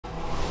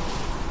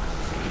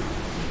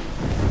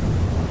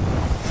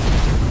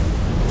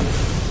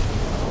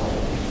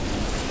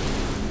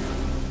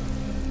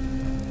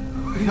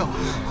呀，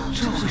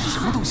这会是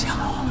什么东西啊？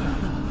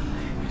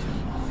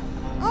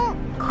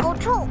好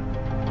臭。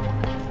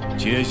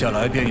接下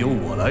来便由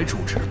我来主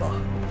持吧。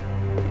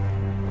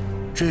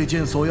这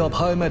件所要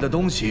拍卖的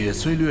东西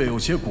虽略有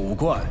些古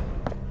怪，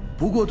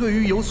不过对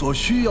于有所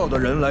需要的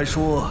人来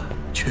说，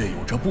却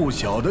有着不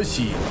小的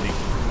吸引力。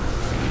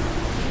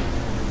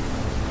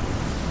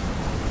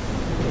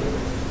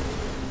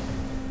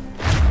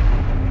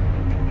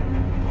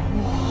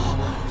哇，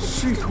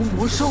是一头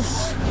魔兽！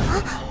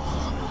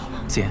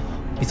姐，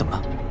你怎么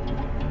了？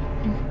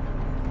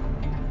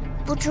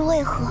不知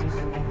为何，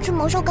这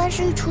魔兽干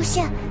尸一出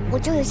现，我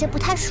就有些不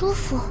太舒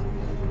服。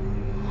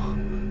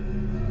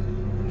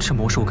这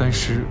魔兽干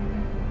尸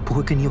不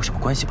会跟你有什么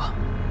关系吧？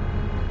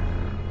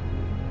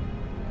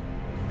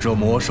这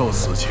魔兽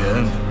死前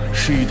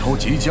是一头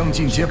即将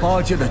进阶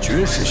8阶的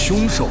绝世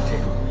凶兽，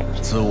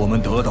自我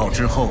们得到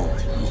之后，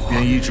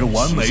便一直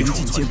完美储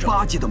存着。进阶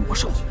8阶的魔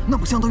兽，那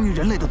不相当于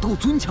人类的斗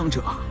尊强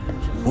者啊！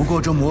不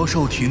过这魔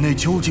兽体内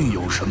究竟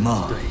有什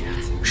么？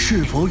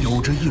是否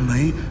有着一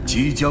枚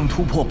即将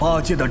突破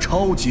8阶的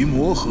超级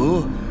魔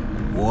核，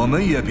我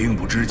们也并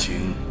不知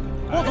情。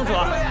莫宗主，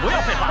不要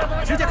废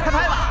话，直接开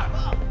拍吧！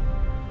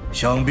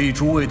想必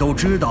诸位都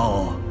知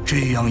道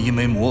这样一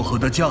枚魔核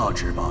的价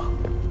值吧？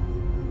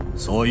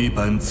所以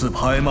本次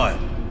拍卖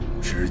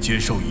只接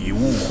受以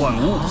物换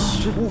物。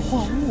以物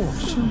换物，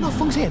那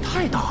风险也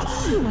太大了。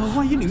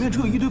万一里面只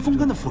有一堆风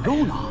干的腐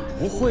肉呢？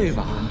不会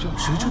吧？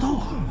谁知道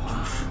啊？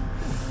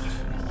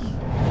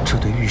这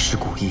对玉石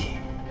古翼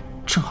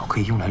正好可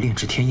以用来炼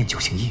制天焰九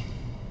行翼。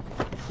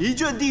一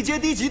卷地阶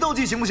低级斗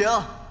技行不行？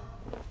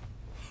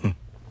哼，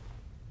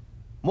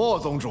莫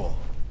宗主，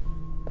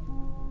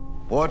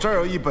我这儿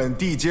有一本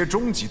地阶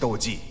中级斗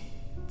技，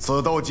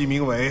此斗技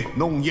名为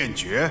弄焰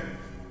诀，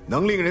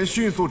能令人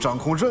迅速掌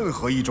控任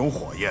何一种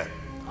火焰。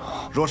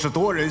若是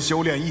多人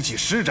修炼一起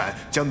施展，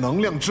将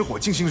能量之火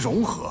进行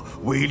融合，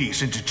威力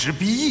甚至直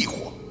逼异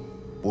火。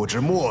不知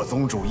莫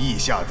宗主意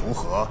下如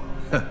何？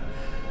哼，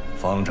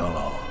方长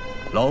老，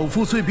老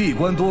夫虽闭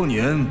关多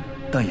年，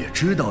但也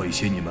知道一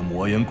些你们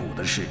魔岩谷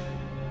的事。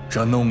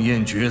这弄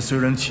焰诀虽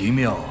然奇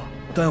妙，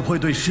但会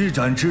对施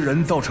展之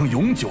人造成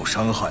永久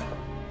伤害。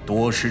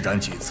多施展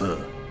几次，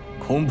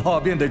恐怕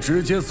便得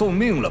直接送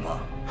命了吧？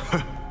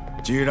哼，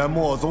既然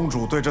莫宗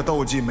主对这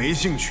斗技没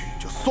兴趣，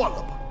就算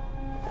了吧。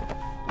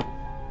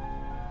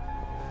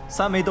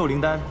3枚斗灵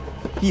丹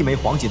，1枚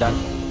黄级丹。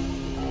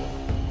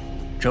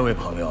这位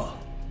朋友，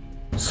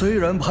虽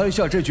然拍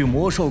下这具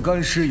魔兽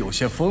干尸有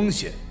些风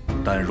险，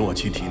但若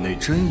其体内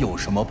真有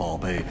什么宝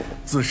贝，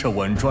自是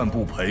稳赚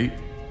不赔。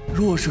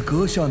若是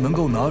阁下能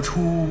够拿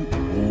出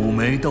5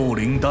枚斗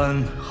灵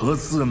丹和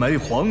4枚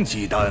黄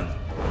级丹，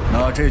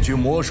那这具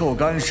魔兽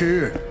干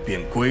尸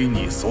便归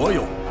你所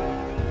有。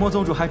莫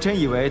宗主还真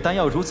以为丹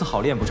药如此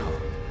好炼不成？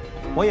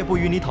我也不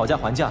与你讨价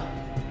还价。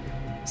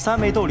3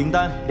枚斗灵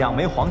丹，2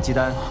枚黄级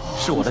丹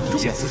是我的底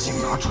线。自行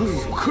拿出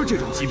5颗这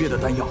种级别的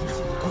丹药，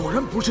果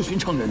然不是寻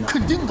常人呐！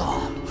肯定的。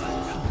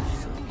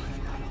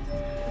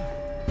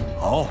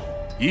好，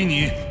依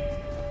你。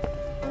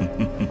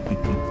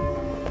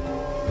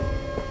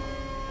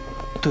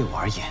对我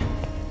而言，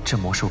这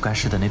魔兽干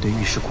尸的那堆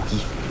玉石古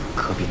翼，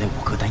可比那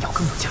5颗丹药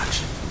更有价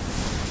值。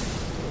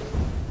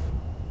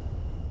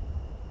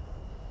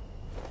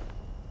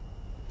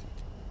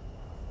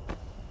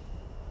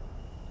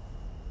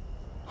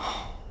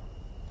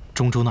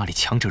中州那里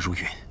强者如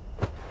云，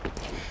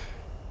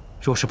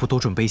若是不多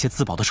准备一些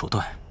自保的手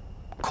段，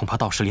恐怕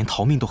到时连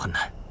逃命都很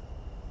难。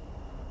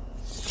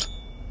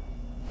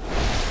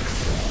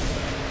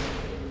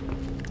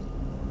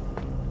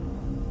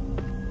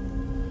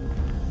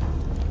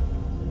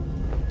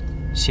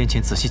先前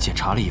仔细检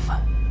查了一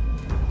番，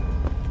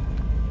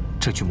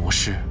这具魔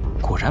尸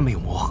果然没有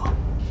魔核。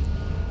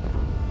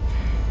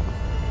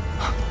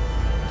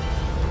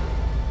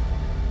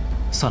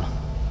算了，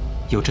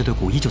有这堆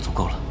古翼就足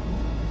够了。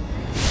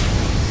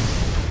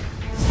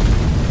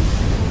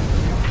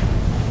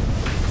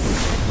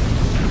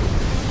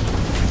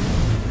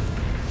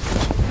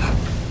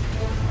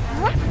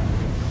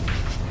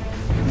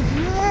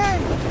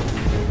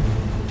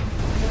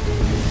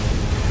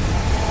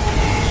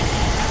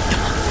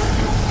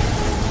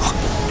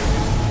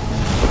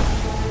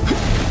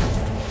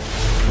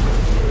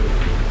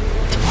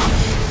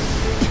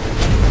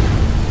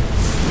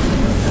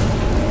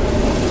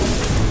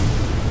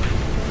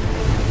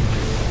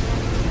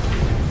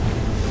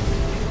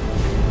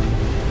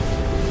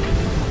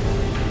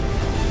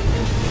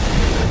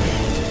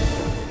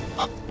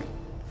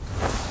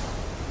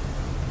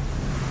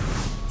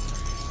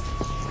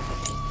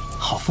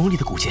好锋利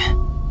的骨剑！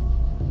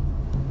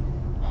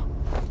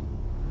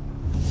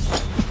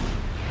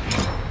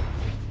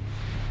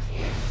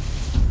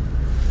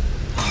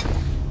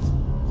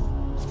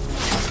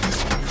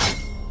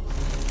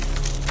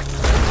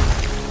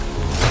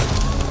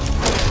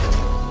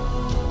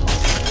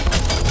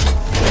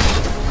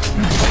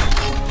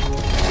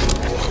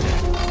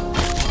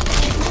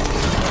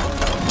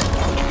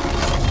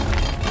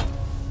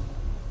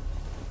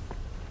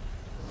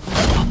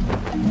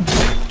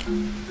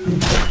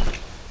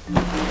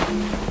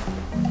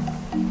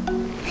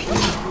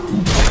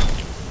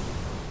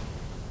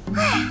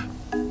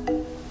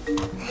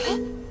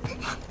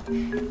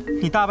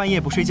你大半夜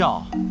不睡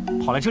觉，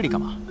跑来这里干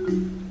嘛？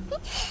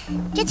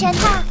这拳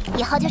头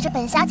以后就是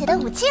本小姐的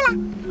武器了。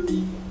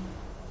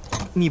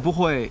你不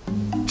会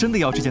真的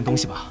要这件东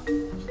西吧？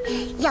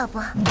要不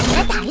你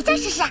来打一架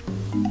试试？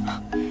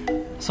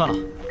算了，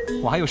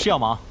我还有事要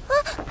忙。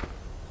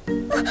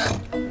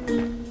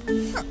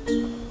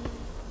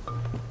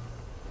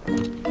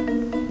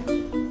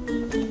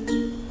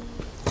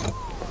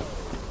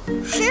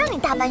谁让你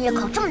大半夜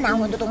烤这么难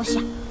闻的东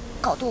西，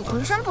搞得我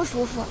浑身不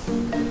舒服。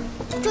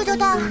这就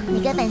当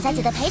你给本小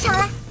姐的赔偿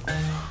啦。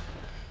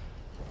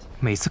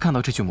每次看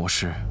到这具魔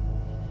尸，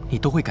你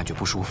都会感觉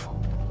不舒服。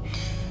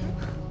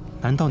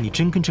难道你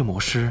真跟这魔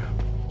尸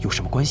有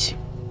什么关系？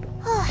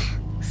唉，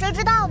谁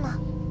知道呢？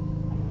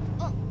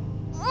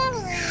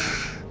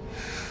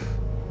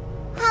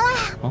好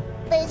了，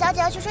本小姐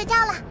要去睡觉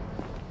了。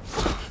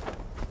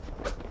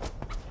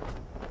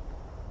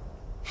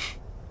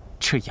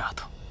这丫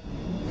头。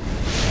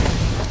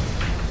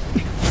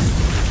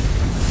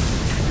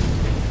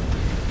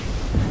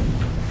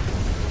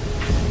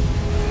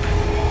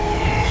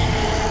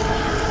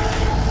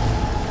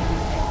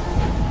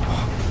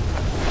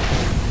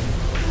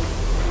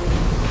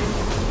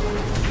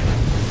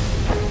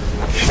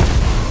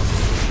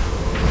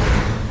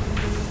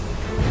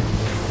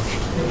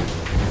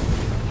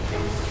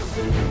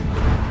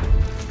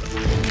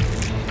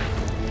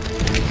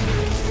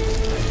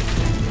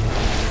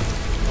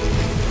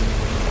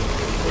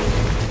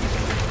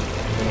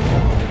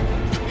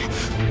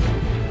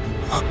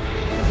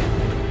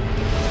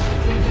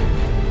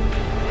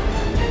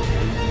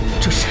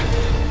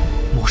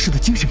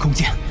精神空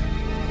间。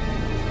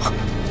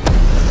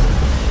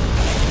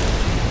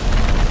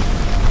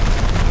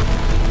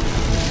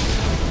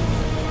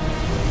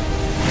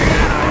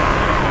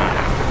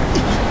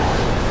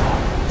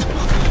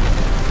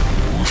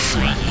我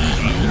虽已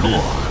陨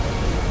落，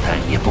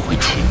但也不会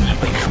轻易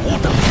被汝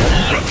等人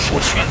类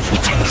所驯服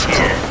金钱。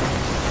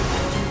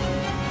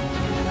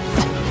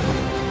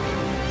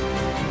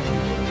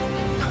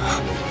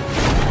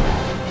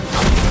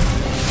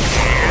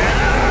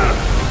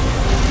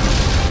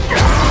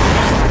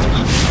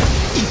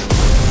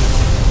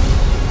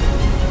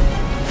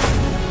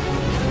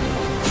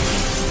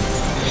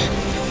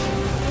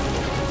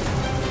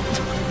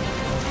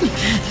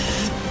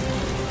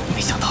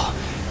 没想到，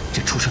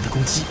这出生的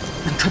攻击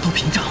能穿透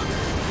屏障，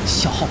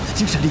消耗我的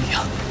精神力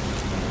量。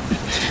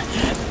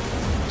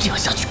这样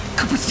下去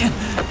可不行。人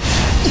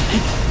类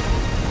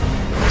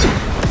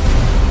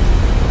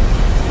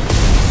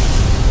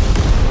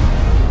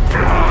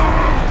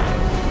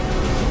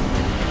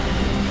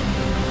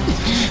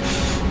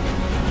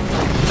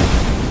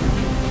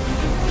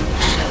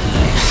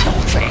小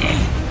贼，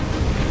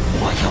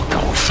我要高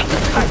兴得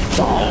太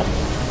早。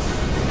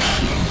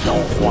 妖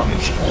皇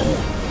族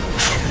绝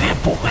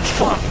不会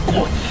放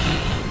过你！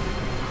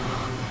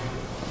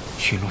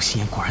陨落心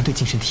炎果然对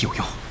精神体有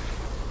用。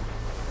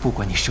不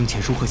管你生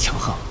前如何强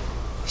横，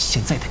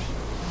现在的你，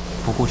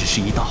不过只是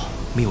一道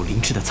没有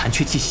灵智的残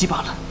缺气息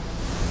罢了。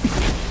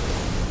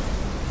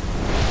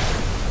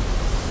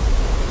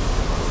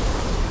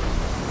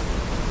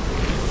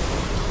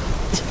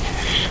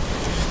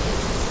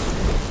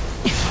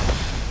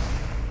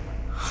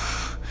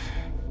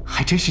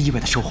还真是意外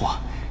的收获。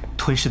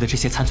 吞噬的这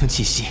些残存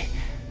气息，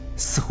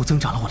似乎增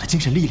长了我的精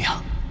神力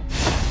量。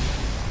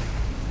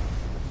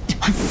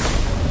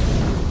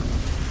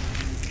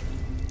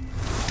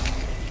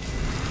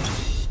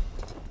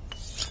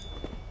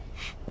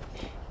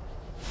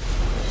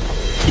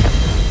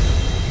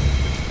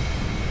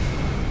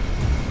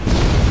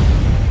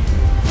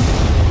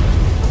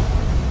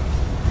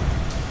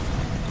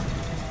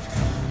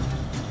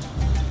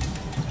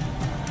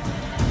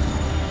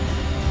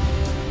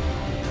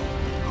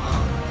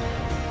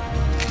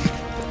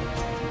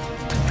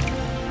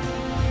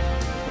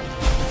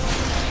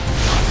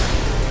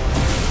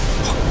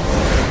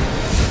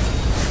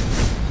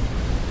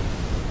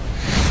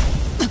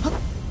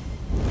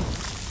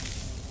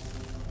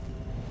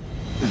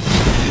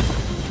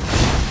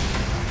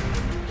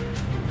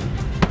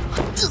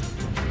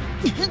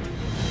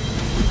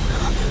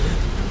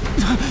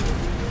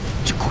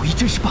这古翼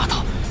真是霸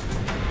道，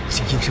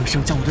竟硬生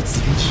生将我的紫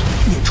云翼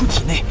撵出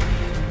体内，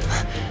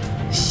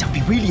想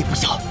必威力也不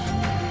小。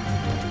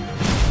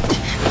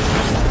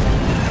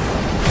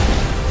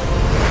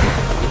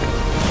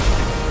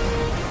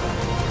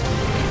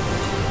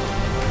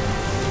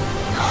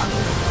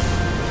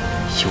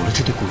有了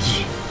这对古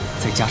翼，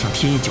再加上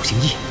天焰九行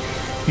翼，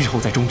日后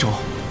在中州，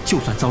就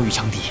算遭遇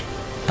强敌，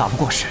打不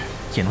过时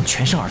也能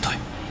全身而退。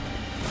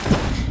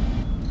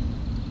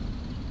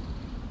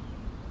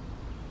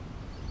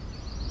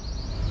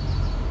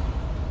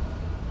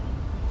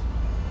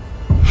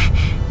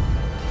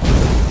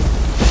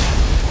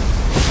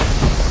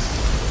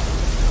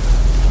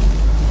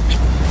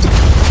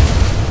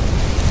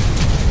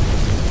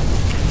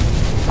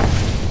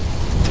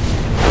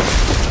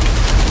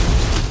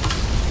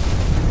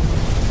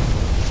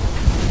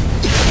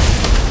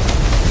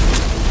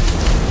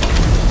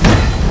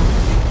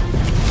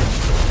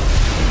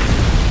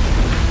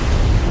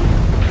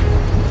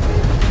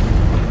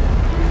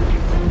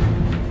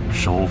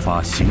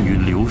发行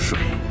云流水，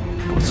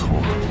不错，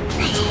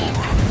不错。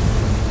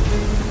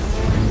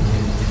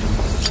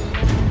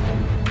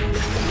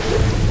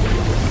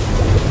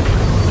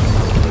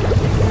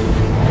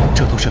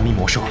这头神秘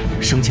魔兽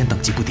生前等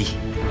级不低，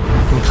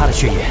用它的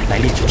血液来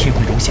炼制天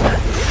空融血丹，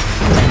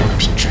丹药的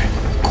品质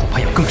恐怕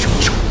要更胜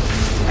一筹。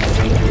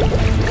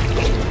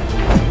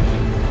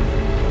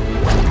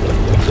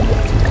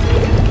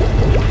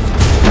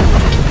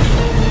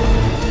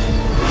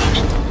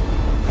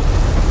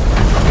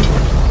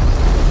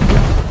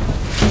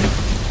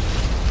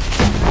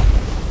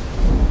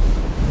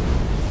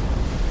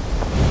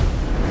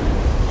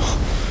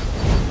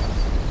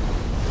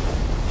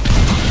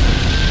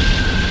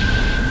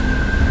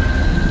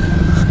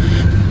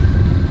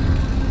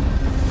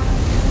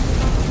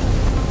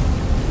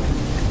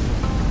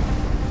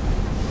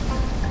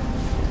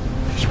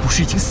不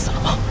是已经死了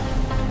吗？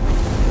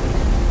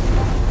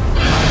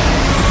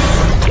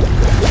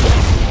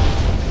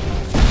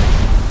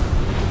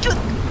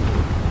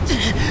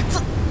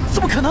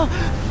怎么可能？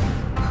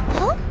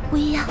哦，无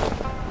异样。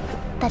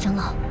大长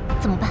老，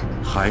怎么办？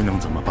还能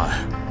怎么办？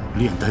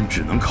炼丹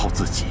只能靠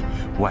自己，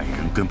外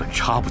人根本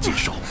插不进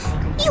手。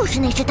又是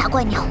那只大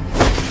怪鸟。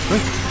哎，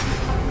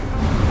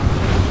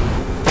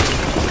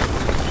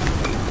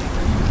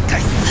该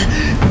死！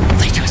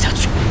再这样下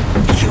去，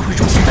天会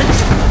融血丹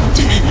手。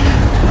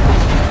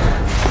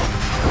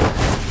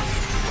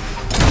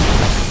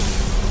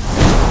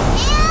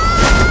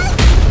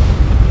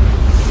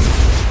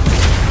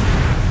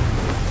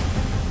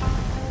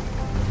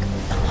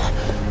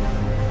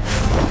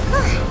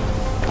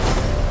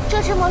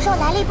这只魔兽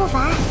来历不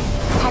凡，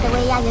它的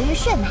威压源于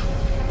血脉，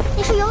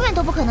你是永远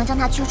都不可能将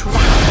它驱除的。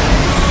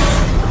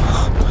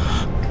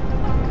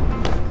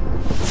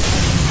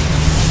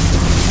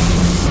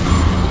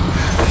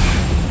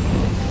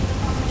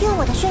用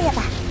我的血液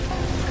吧，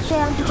虽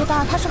然不知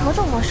道它是何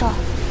种魔兽，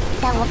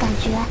但我感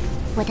觉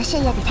我的血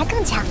液比它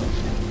更强。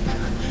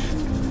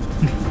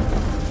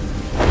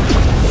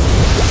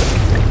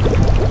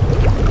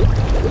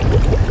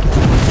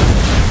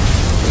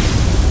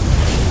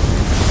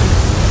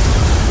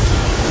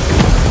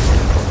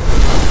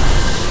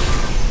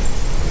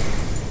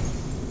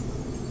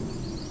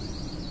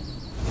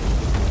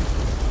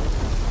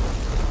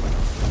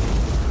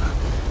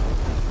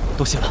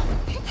多谢了。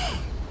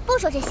不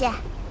说这些，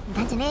你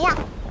赶紧炼药，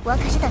我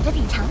可是等着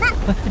品尝呢。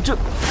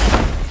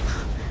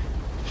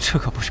这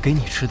可不是给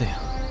你吃的呀。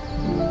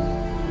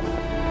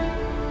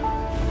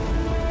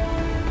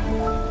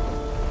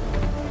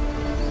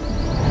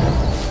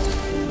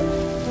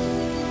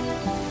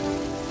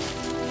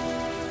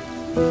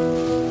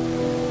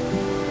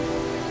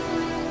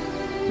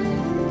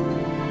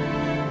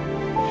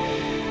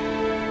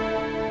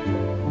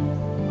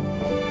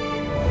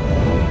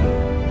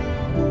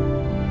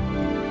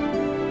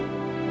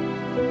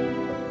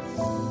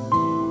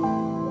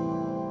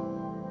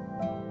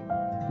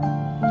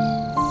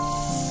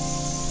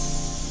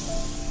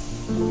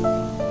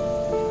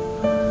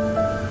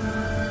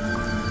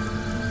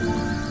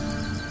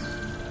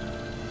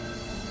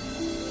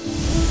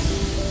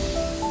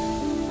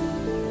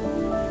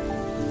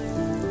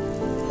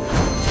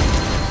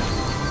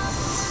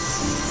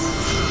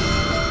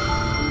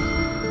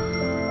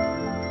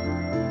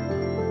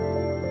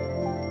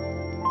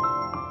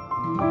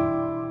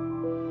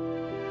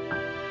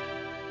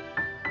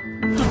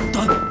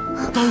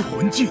丹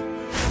魂境，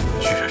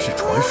居然是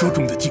传说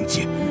中的境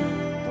界。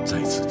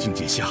在此境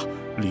界下，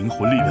灵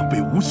魂力量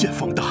被无限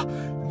放大，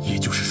也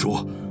就是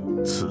说，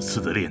此次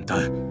的炼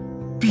丹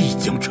必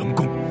将成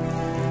功。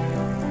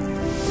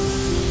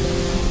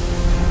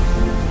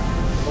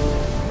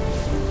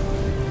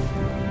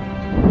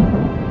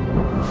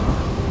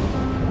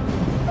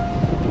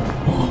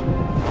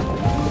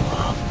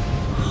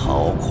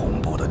好恐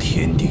怖的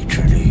天地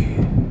之力！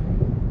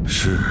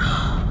是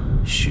啊，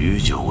许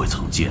久未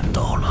曾见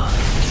到了。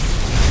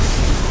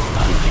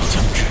丹雷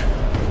将至，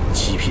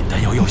极品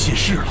丹药要现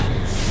世了。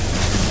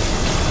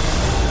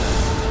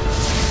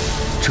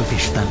这便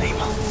是丹雷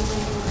吗？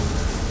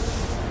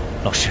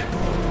老师，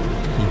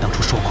您当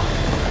初说过，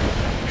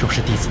若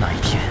是弟子哪一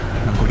天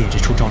能够炼制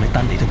出招来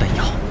丹雷的丹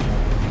药，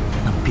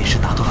那么便是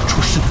达到了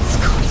出师的资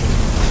格。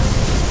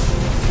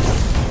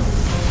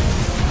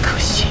可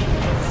惜，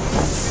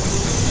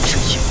这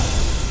一幕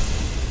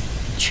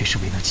却是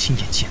未能亲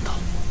眼见到。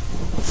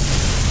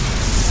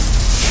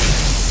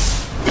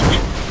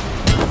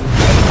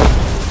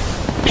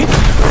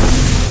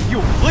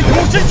用何以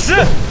无真实？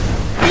烈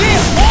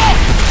火！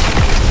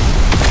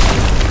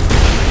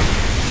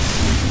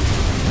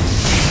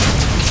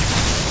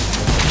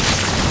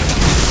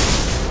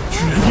居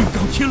然硬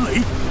刚天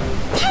雷！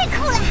太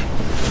酷了！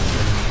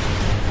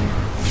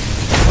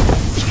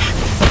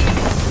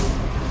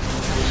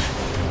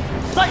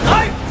再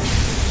来！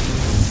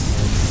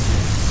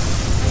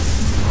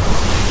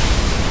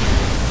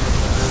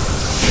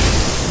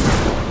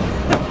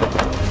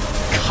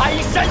开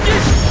山印！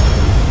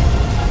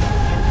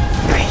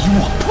给我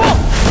破！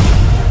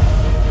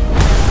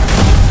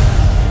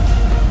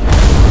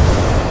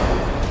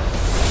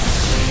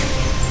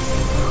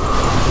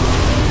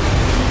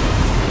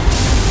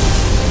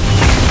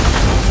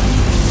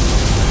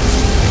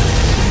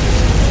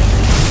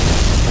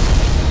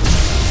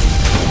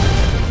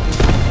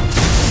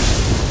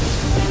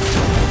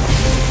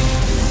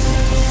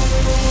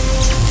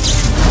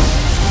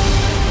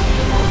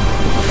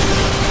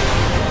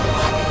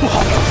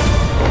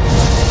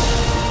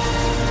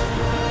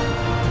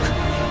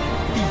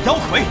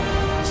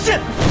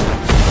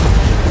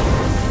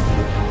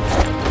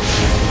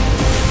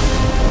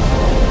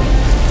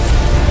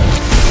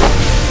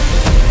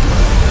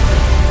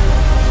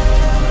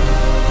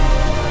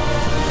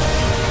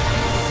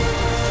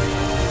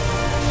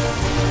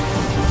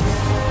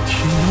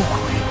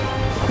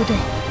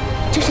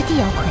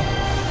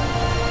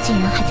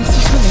就吸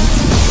收雷击，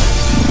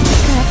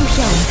看来不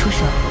需要我们出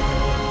手，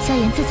萧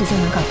炎自己就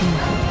能搞定了。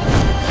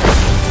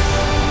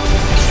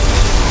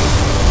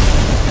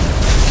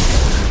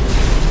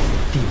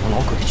帝王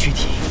老鬼的躯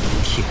体，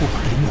铁护法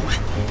的灵魂，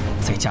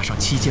再加上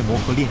7阶魔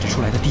核炼制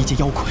出来的低阶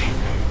妖魁，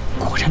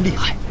果然厉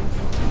害。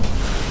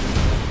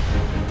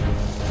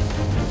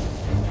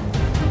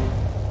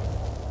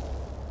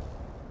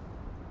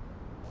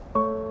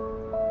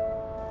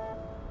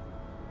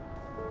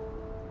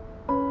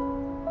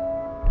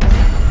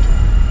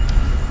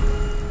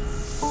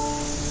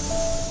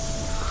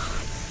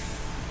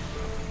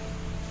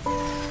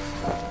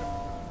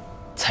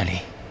彩铃，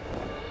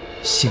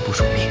幸不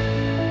辱命。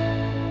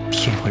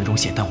 天魂溶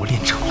血丹我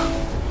炼成了，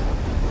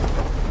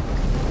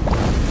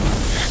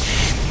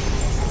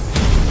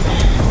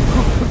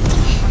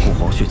古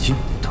皇血精，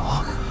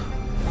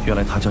原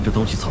来他将这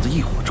东西藏在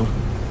异火中。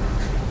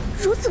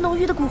如此浓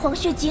郁的古皇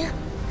血精，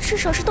至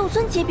少是斗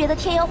尊级别的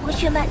天妖皇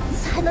血脉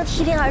才能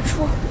提炼而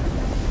出。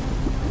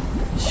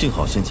幸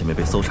好先前没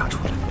被搜查出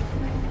来，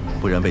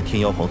不然被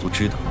天妖皇族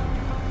知道，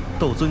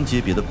斗尊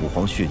级别的古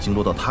皇血精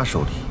落到他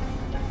手里，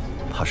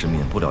怕是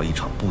免不了一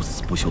场不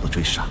死不休的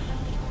追杀。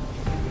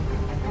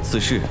 此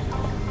事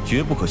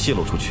绝不可泄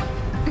露出去。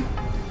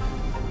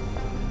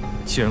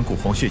既然古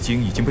皇血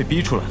精已经被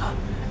逼出来了，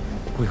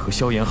为何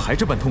萧炎还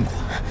这般痛苦？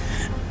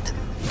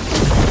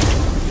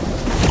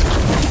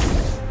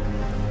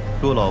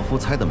若老夫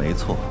猜的没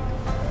错，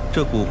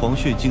这古皇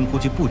血精估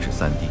计不止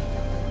3滴，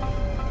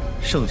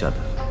剩下的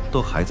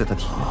都还在他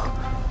体内。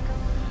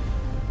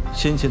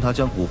先前他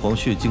将古皇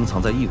血精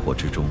藏在异火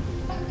之中，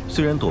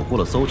虽然躲过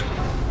了搜查，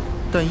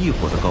但异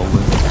火的高温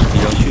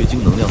已让血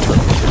精能量散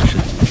布全身。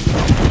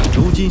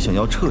 如今想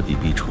要彻底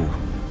逼出，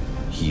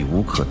已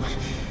无可能。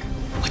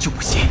我就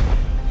不信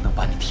能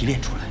把你提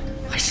炼出来，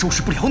还收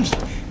拾不了你。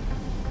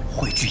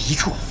汇聚一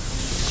处，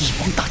一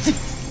网打尽。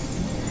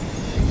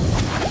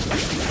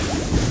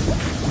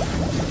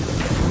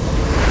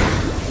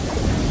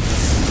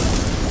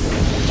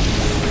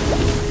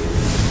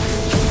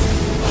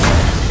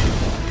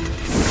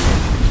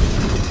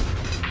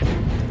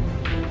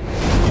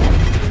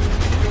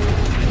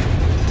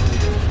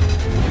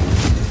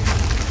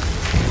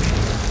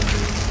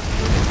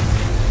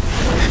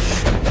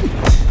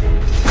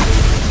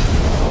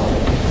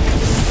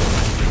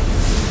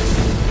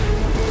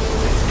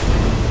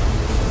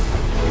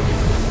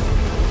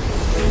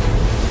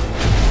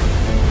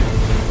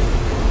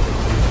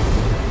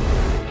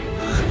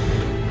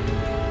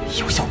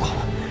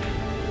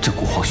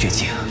血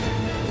精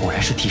果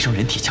然是提升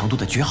人体强度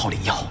的绝好灵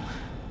药。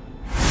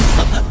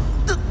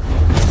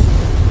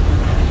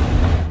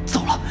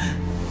糟了，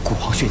古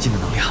皇血精的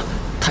能量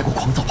太过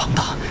狂躁庞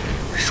大，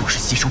若是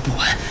吸收不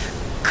完，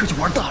可就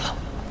玩大了。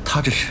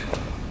他这是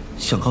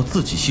想靠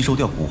自己吸收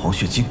掉古皇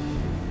血精。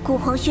古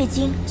皇血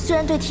精虽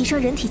然对提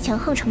升人体强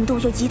横程度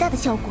有极大的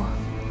效果，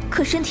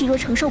可身体若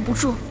承受不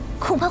住，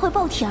恐怕会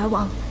爆体而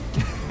亡。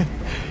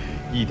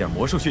一点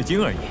魔兽血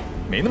精而已，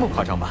没那么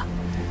夸张吧？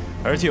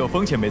而且有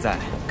风前辈在，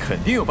肯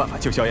定有办法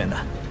救萧炎的。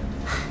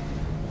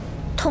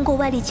通过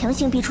外力强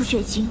行逼出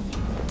血精，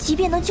即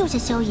便能救下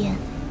萧炎，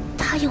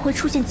他也会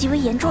出现极为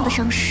严重的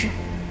伤势，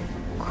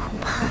恐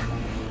怕……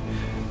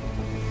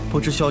不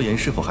知萧炎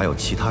是否还有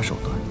其他手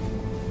段？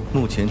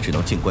目前只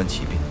能静观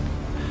其变。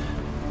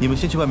你们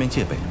先去外面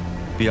戒备，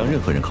别让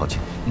任何人靠近。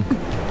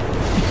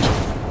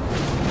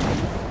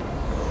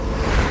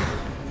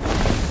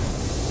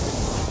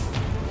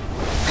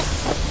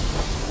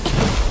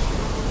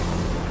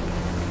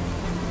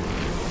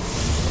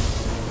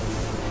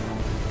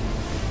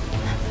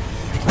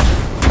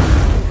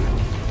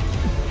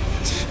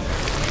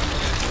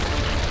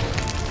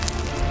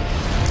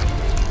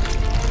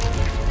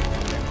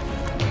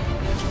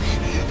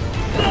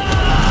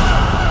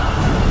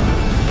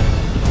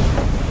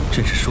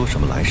真是说什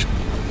么来什么，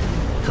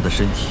他的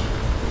身体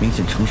明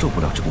显承受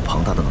不了这股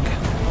庞大的能量。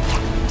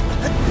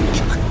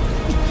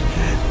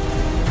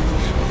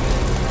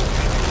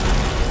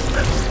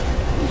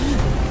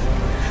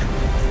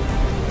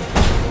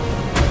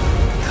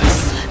该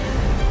死，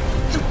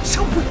又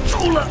撑不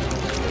住了！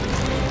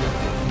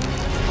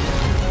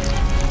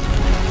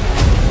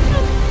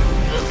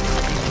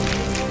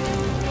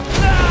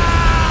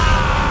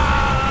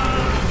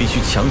必须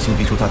强行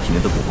逼出他体内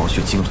的古皇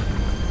血精了。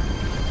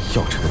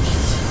药尘的体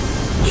子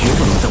绝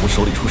不能在我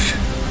手里出事。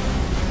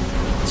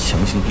强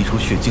行逼出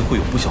血精会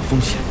有不小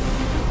风险，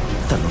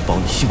但能保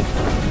你性命。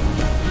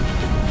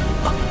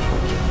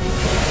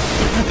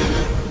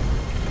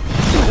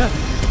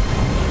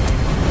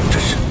这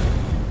是……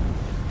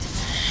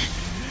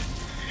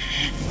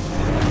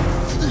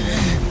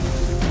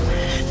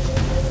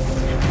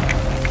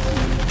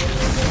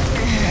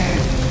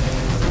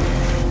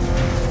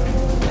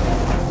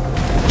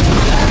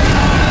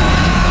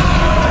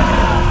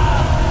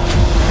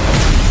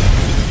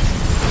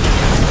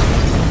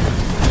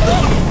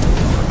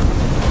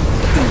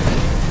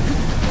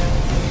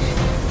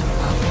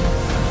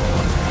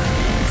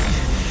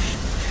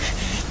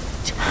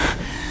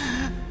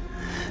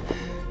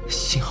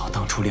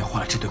炼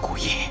化了这对古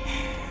印，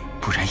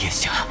不然眼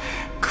下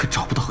可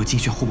找不到和金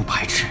萱互不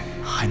排斥、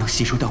还能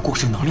吸收掉过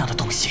剩能量的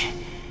东西，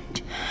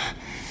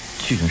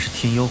居然是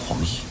天妖黄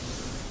翼。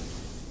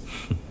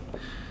哼，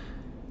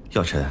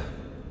药尘，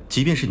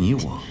即便是你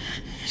我，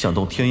想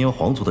动天妖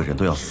皇族的人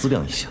都要思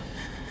量一下。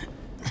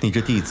你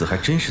这弟子还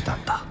真是胆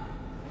大。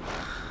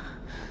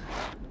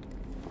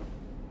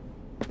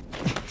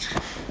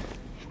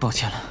抱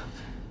歉了，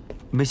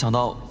没想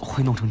到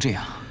会弄成这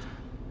样。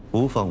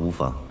无妨无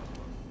妨，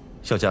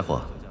小家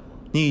伙，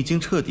你已经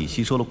彻底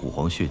吸收了古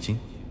皇血精。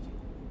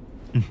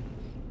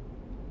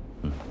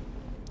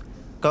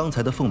刚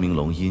才的凤鸣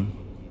龙音，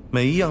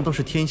每一样都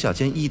是天下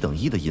间1等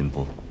1的音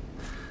波。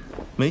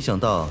没想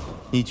到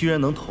你居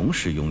然能同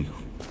时拥有。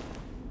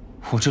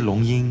我这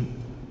龙音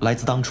来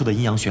自当初的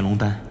阴阳玄龙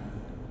丹，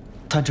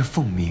但这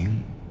凤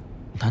鸣，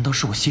难道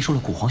是我吸收了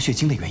古皇血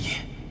精的原因？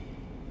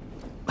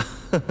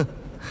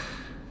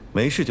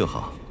没事就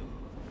好，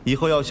以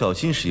后要小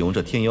心使用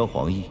这天妖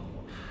黄翼，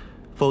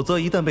否则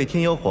一旦被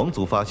天妖皇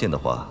族发现的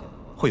话，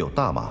会有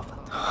大麻烦。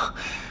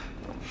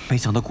没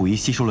想到古一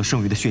吸收了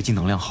剩余的血精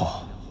能量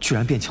后，居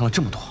然变强了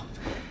这么多。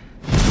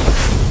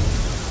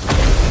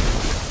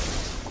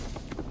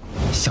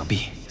想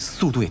必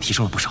速度也提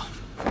升了不少。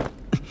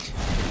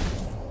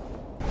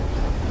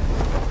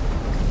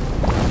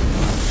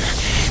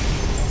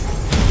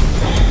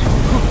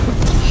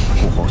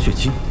古皇血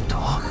精，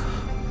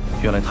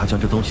原来他将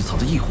这东西藏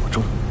在异火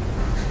中。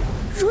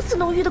如此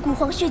浓郁的古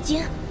皇血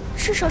精，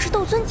至少是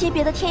斗尊级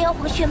别的天妖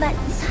皇血脉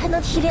才能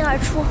提炼而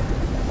出。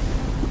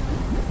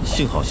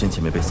幸好先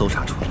前没被搜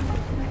查出来，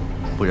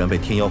不然被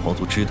天妖皇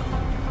族知道，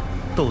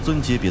斗尊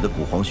级别的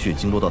古皇血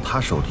精落到他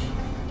手里，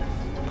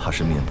怕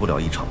是免不了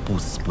一场不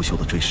死不休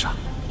的追杀。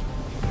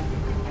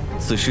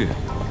此事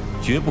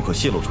绝不可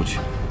泄露出去。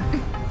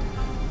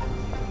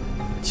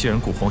既然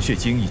古皇血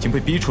精已经被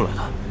逼出来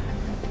了，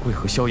为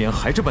何萧炎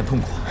还这般痛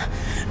苦？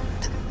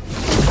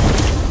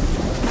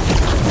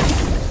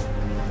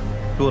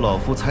若老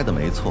夫猜的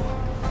没错，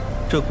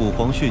这古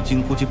皇血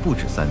精估计不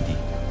止3滴，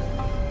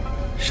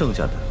剩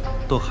下的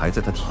都还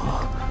在他体内。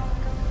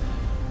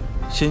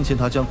先前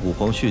他将古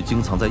皇血精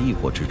藏在异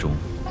火之中，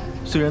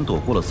虽然躲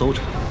过了搜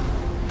查，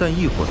但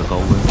异火的高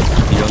温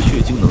已让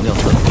血精能量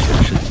散布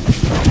全身。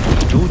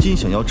如今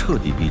想要彻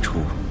底逼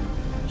出，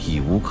已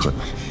无可能。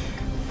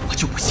我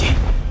就不信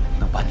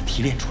能把你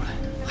提炼出来，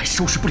还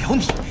收拾不了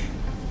你。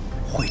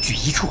汇聚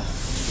一处，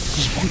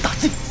一网打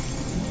尽。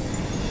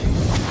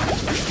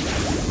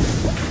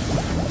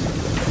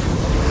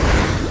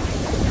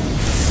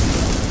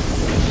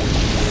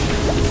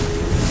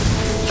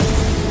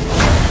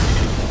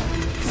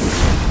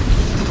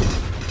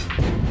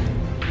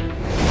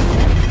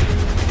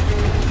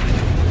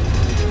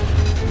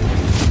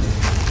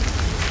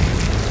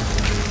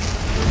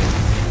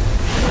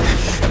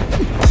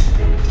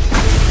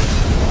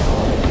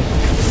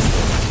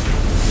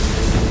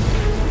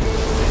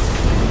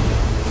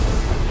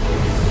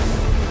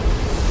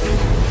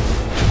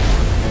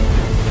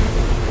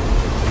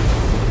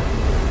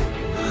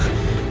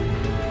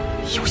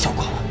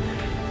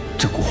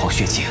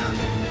血精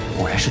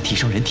果然是提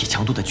升人体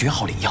强度的绝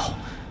好灵药。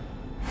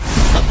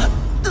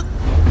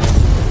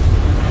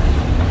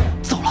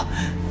糟了，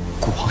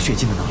古皇血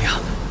精的能量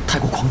太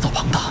过狂躁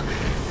庞大，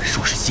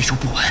若是吸收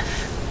不完，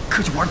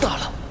可就玩大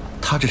了。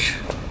他这是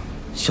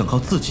想靠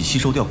自己吸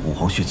收掉古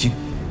皇血精。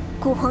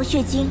古皇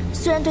血精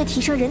虽然对提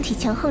升人体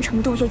强横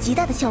程度有极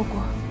大的效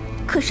果，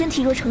可身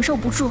体若承受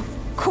不住，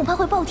恐怕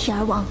会爆体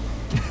而亡。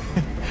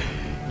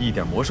一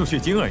点魔兽血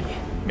精而已，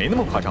没那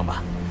么夸张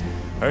吧？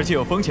而且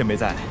有风前辈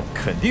在，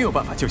肯定有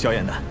办法救萧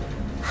炎的。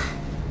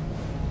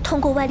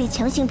通过外力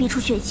强行逼出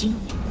血精，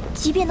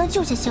即便能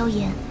救下萧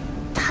炎，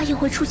他也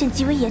会出现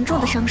极为严重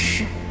的伤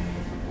势。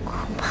恐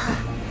怕……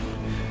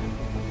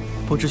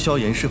不知萧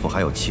炎是否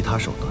还有其他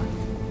手段？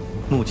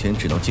目前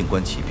只能静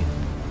观其变。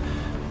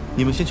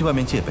你们先去外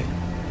面戒备，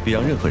别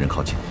让任何人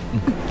靠近。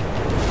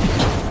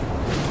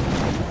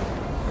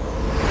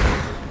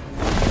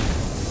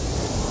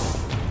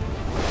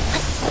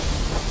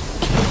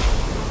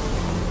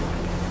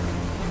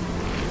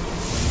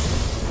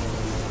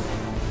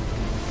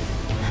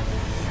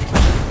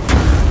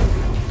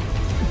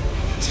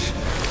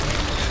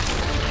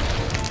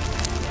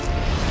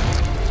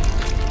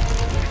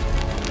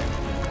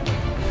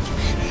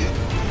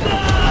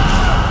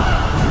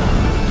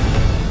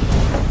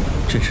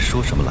真是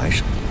说什么来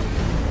什么，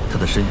他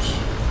的身体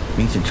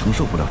明显承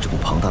受不了这股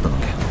庞大的能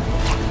量。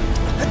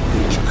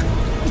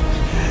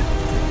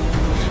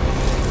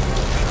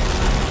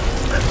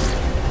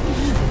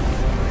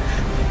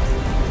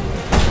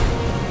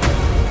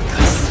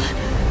该死，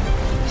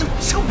又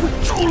撑不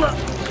住了！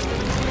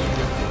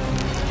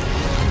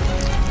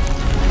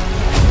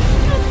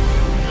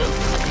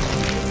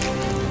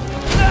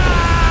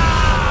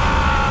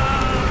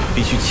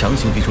必须强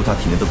行逼出他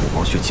体内的古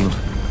皇血精了。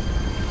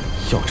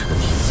药尘的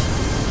弟子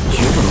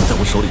绝不能在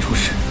我手里出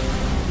事。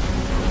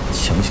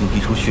强行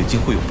逼出血精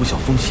会有不小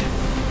风险，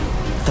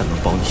但能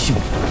保你性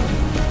命。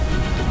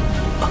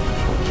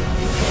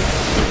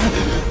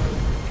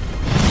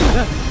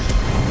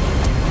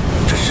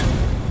这是……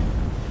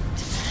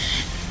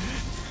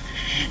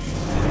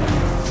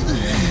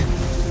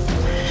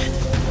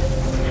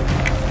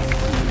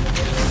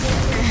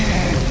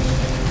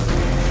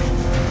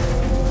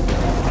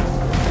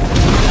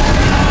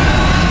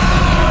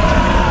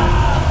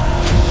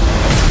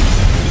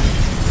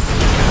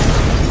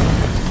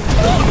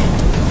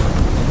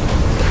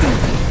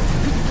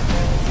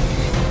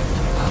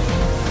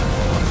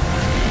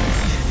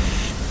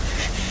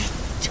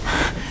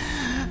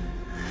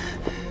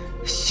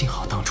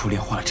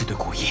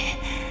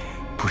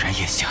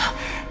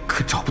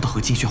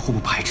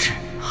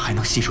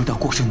吸收掉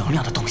过剩能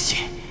量的东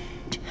西，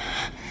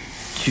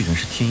居然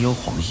是天妖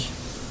黄翼。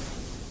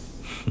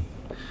哼，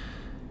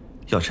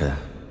药尘，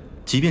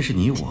即便是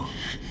你我，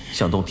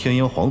想动天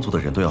妖皇族的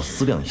人都要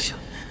思量一下。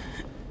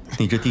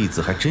你这弟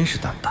子还真是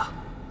胆大。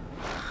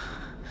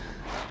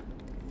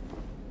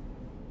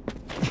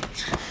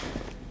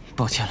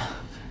抱歉了，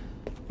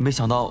没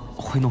想到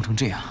会弄成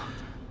这样。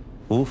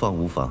无妨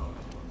无妨，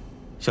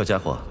小家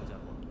伙，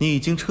你已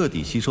经彻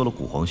底吸收了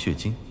古皇血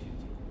精。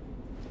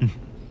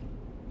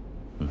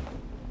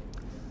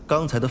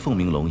刚才的凤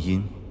鸣龙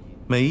音，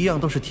每一样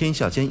都是天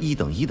下间1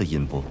等1的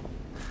音波，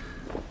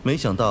没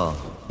想到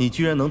你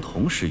居然能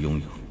同时拥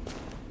有。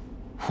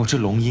我这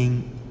龙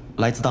音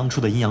来自当初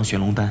的阴阳玄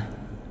龙丹，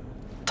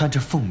但这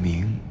凤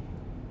鸣，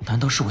难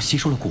道是我吸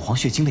收了古皇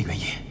血精的原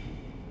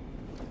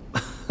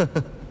因？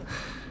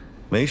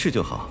没事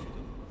就好，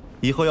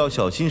以后要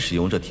小心使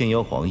用这天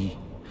妖黄翼，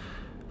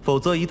否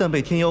则一旦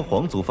被天妖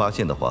皇族发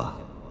现的话，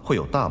会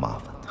有大麻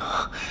烦。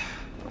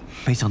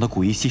没想到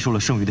古翼吸收了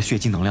剩余的血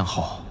精能量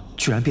后，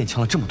居然变强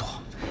了这么多，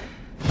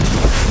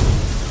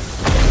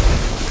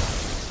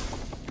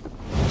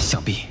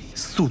想必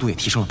速度也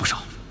提升了不少。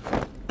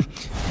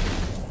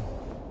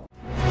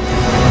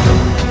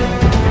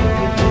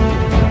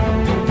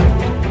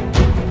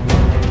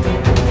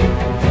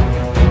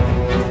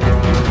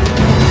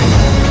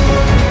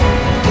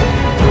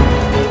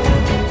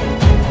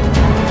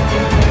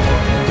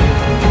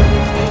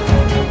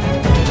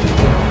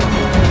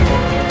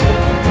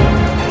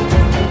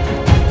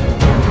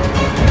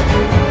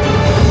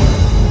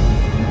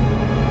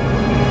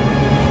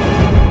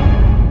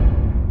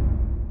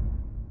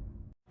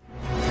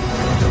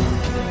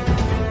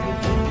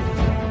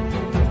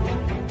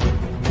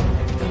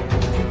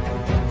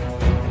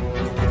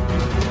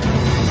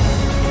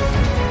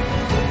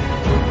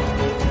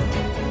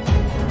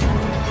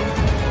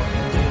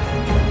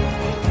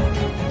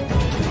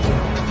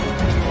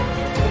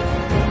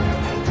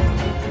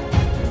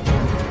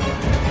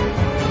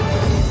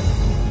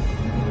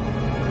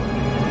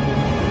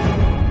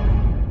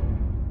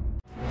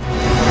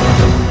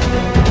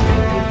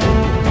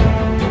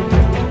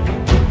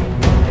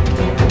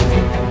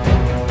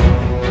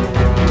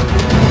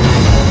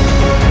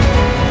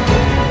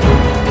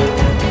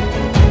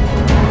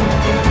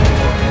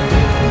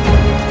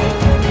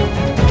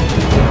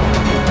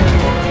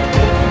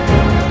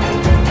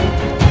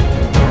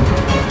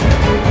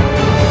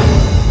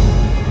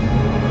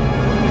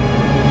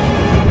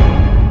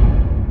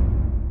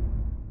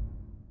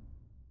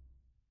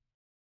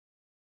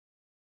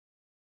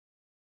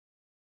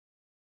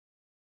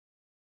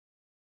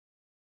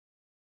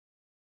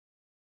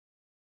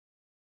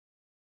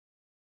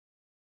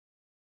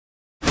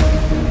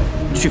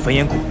去焚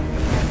炎谷，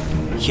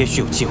也许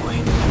有机会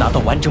拿到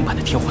完整版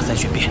的天火3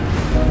玄变。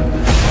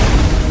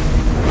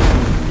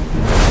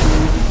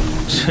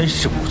真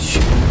是无趣。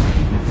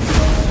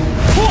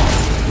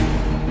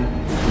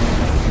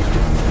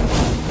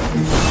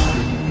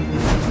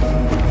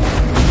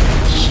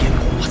天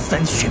火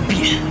3玄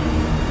变，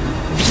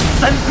第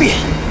3变。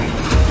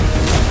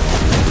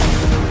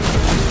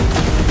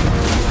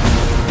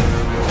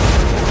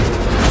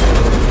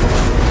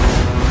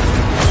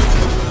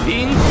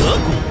冰河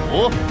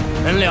谷。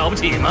很了不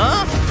起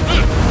吗？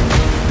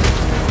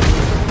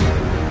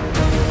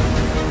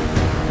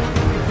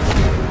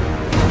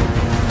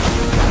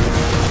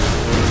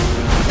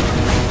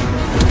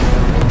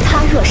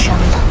他若伤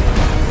了，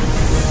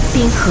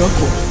冰河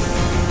谷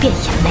便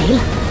也没了。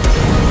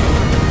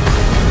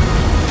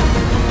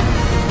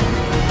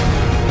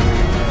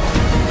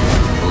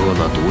喝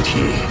了毒体，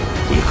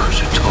你可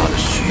是差了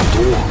许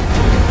多。